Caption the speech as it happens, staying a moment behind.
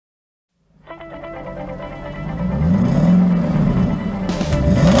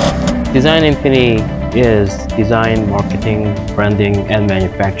Design Infini is design, marketing, branding, and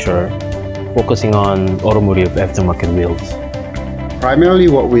manufacture, focusing on automotive aftermarket wheels. Primarily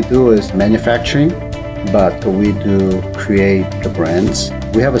what we do is manufacturing, but we do create the brands.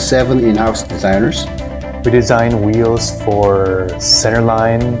 We have 7 in-house designers. We design wheels for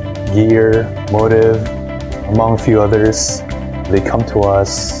CenterLine, Gear, Motive, among a few others. They come to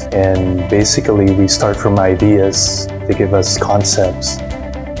us and basically we start from ideas. They give us concepts.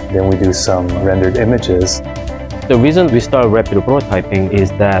 Then we do some rendered images. The reason we start rapid prototyping is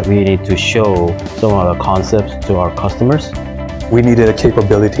that we need to show some of the concepts to our customers. We needed a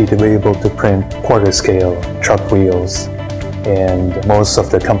capability to be able to print quarter scale truck wheels, and most of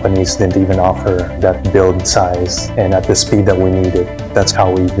the companies didn't even offer that build size and at the speed that we needed. That's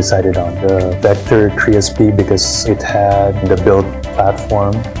how we decided on the Vector Creo Speed, because it had the build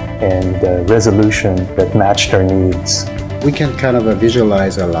platform and the resolution that matched our needs. We can kind of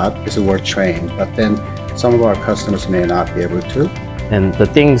visualize a lot because we're trained, but then some of our customers may not be able to. And the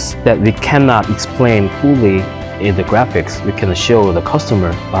things that we cannot explain fully in the graphics, we can show the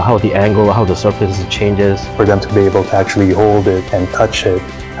customer how the angle, how the surface changes. For them to be able to actually hold it and touch it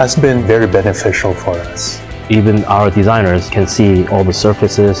has been very beneficial for us. Even our designers can see all the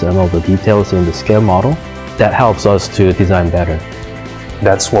surfaces and all the details in the scale model. That helps us to design better.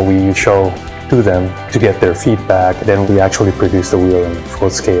 That's what we show to them to get their feedback. Then we actually produce the wheel in full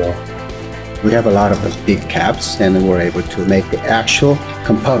scale. We have a lot of big caps and we're able to make the actual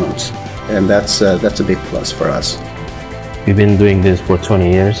components. And that's a big plus for us. We've been doing this for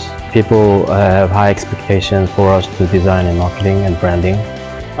 20 years. People have high expectations for us to design and marketing and branding.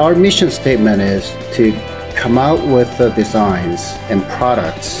 Our mission statement is to come out with the designs and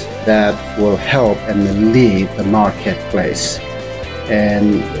products that will help and lead the marketplace.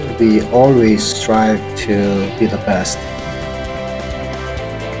 And we always strive to be the best.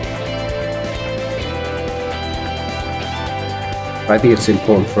 I think it's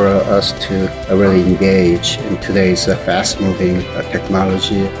important for us to really engage in today's fast-moving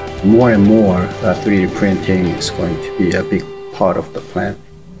technology. More and more 3D printing is going to be a big part of the plan.